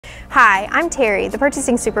Hi, I'm Terry, the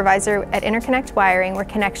Purchasing Supervisor at InterConnect Wiring, where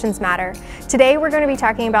connections matter. Today we're going to be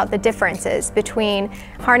talking about the differences between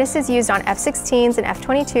harnesses used on F-16s and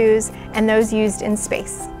F-22s and those used in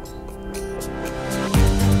space.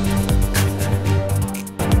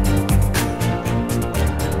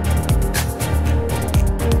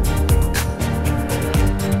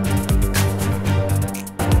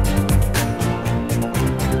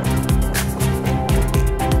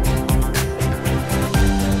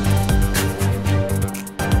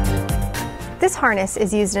 This harness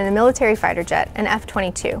is used in a military fighter jet, an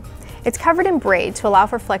F-22. It's covered in braid to allow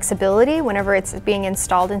for flexibility whenever it's being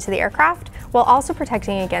installed into the aircraft, while also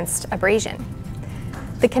protecting against abrasion.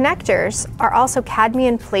 The connectors are also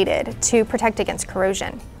cadmium plated to protect against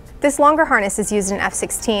corrosion. This longer harness is used in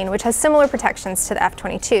F-16, which has similar protections to the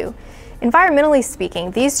F-22. Environmentally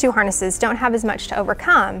speaking, these two harnesses don't have as much to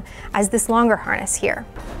overcome as this longer harness here.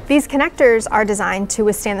 These connectors are designed to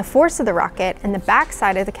withstand the force of the rocket, and the back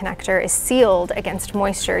side of the connector is sealed against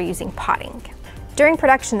moisture using potting. During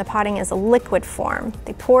production, the potting is a liquid form.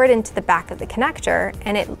 They pour it into the back of the connector,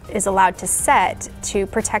 and it is allowed to set to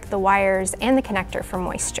protect the wires and the connector from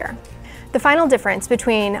moisture. The final difference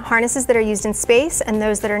between harnesses that are used in space and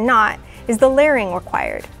those that are not is the layering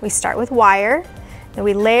required. We start with wire, then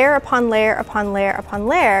we layer upon layer upon layer upon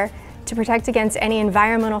layer to protect against any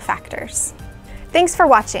environmental factors. Thanks for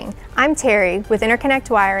watching. I'm Terry with InterConnect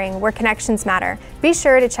Wiring, where connections matter. Be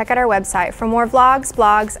sure to check out our website for more vlogs,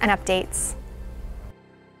 blogs, and updates.